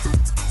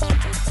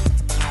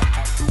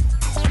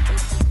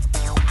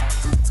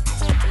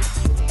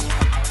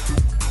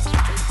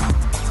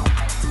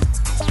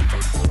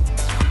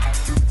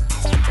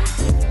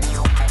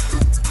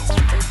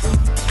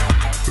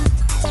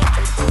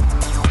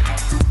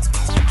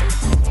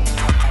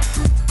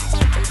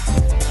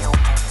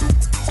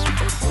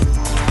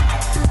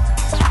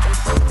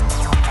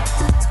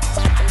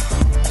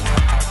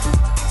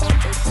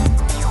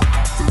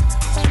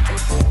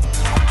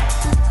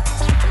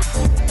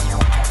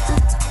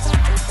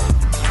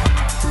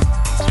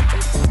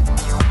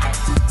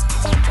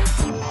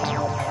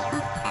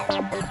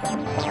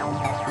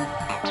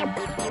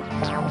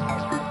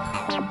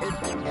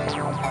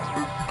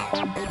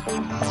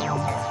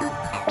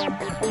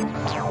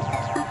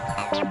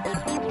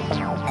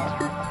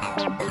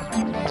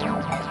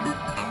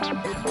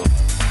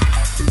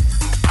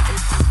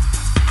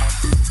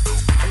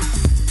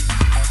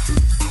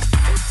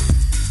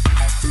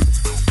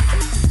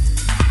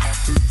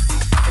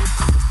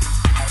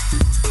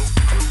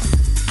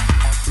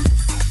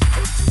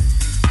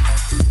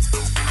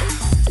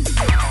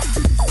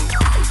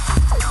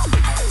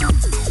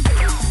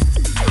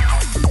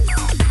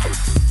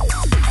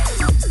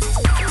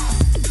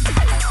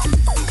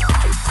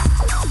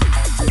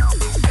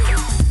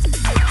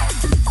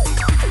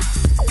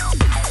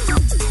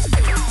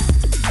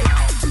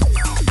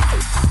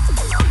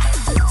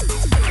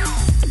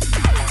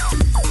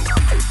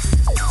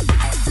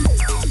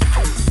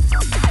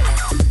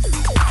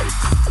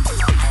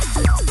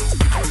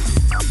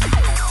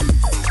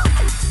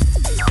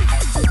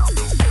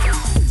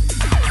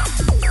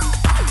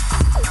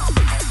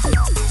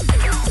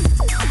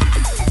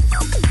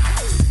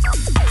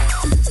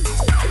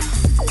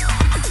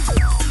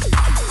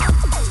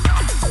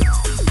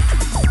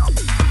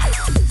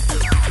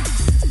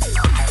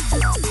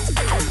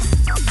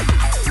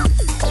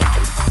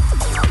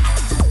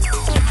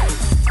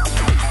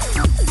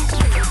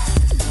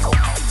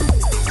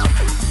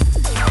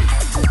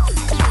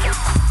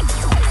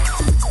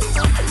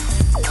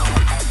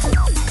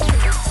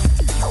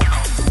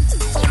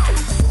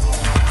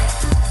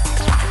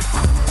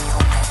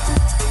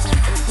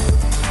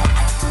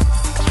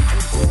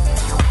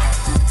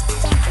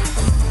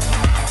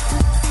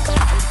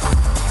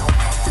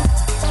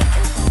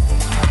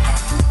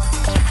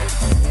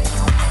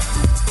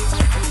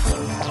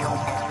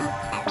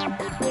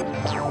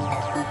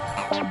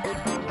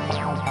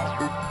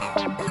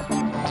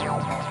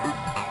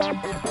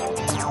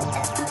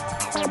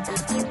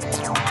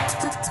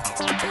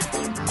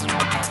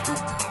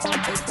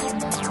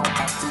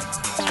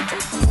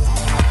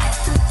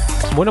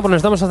 Bueno, pues nos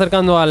estamos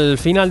acercando al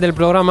final del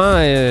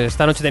programa.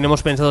 Esta noche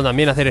tenemos pensado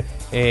también hacer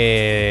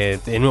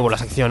de nuevo la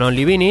sección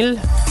Only Vinyl,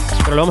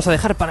 pero lo vamos a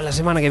dejar para la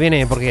semana que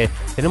viene porque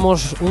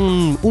tenemos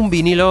un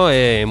vinilo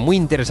muy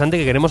interesante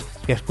que queremos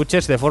que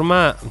escuches de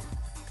forma,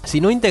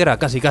 si no íntegra,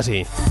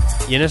 casi.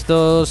 Y en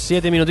estos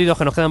 7 minutitos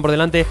que nos quedan por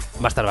delante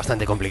va a estar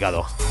bastante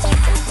complicado.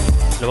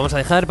 Lo vamos a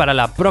dejar para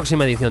la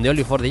próxima edición de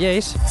Only for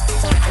DJs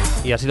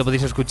y así lo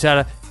podéis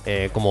escuchar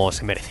como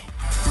se merece.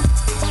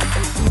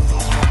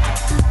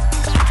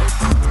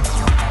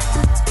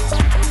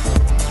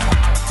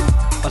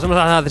 Pasamos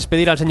a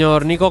despedir al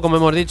señor Nico, como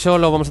hemos dicho,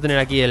 lo vamos a tener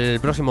aquí el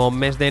próximo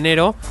mes de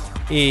enero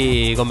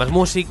y con más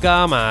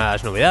música,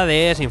 más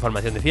novedades,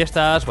 información de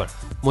fiestas, bueno,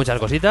 muchas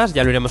cositas,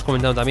 ya lo iremos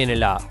comentando también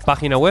en la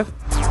página web.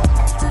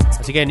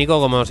 Así que Nico,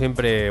 como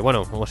siempre,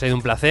 bueno, os ha sido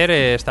un placer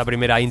esta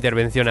primera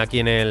intervención aquí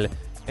en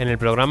el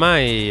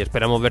programa y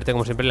esperamos verte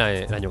como siempre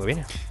el año que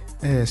viene.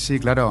 Sí,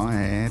 claro.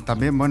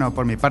 También, bueno,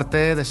 por mi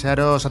parte,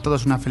 desearos a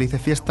todos unas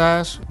felices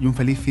fiestas y un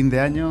feliz fin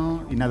de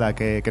año y nada,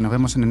 que nos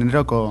vemos en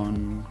enero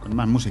con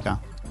más música.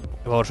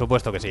 Por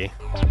supuesto que sí.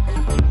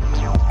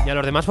 Y a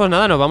los demás, pues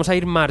nada, nos vamos a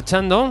ir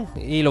marchando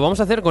y lo vamos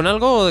a hacer con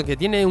algo que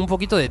tiene un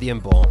poquito de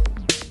tiempo.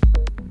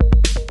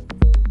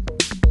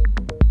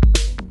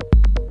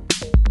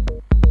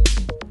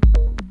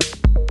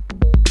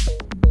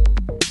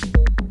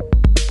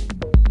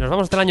 Nos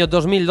vamos hasta el año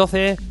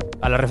 2012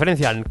 a la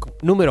referencia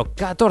número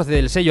 14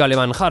 del sello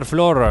alemán Hard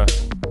Floor.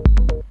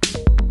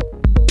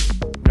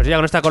 Nos llega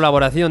con esta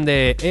colaboración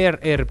de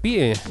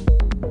RRP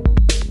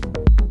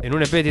en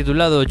un EP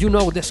titulado You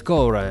Know The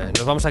Score.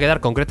 Nos vamos a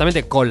quedar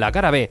concretamente con la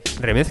cara B,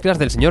 remezclas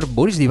del señor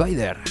Boris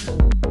Divider.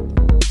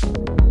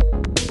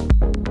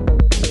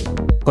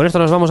 Con esto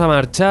nos vamos a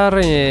marchar.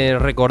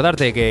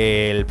 Recordarte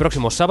que el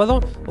próximo sábado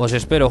os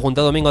espero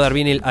junto a Domingo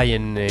Darvinil ahí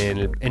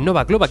en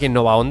Nova Club, aquí en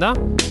Nova Onda,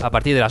 a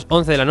partir de las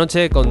 11 de la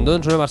noche, con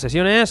 2 nuevas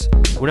sesiones,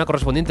 una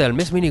correspondiente al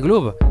mes Mini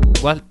Club,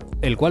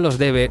 el cual os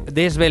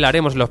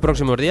desvelaremos en los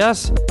próximos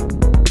días,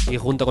 y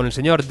junto con el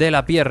señor De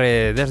La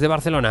Pierre desde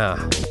Barcelona.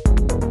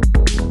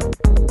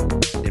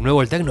 De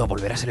nuevo el tecno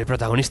volverá a ser el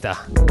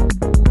protagonista.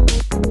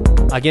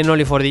 Aquí en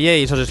Only for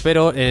DJs os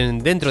espero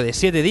dentro de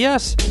 7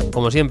 días,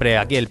 como siempre,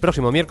 aquí el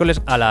próximo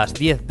miércoles a las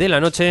 10 de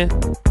la noche.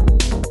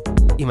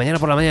 Y mañana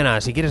por la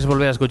mañana, si quieres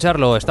volver a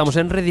escucharlo, estamos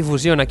en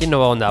redifusión aquí en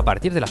Nova Onda a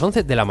partir de las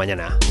 11 de la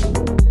mañana.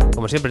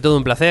 Como siempre, todo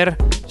un placer.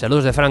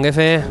 Saludos de Frank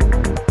F.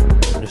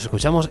 Nos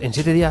escuchamos en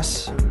 7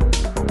 días.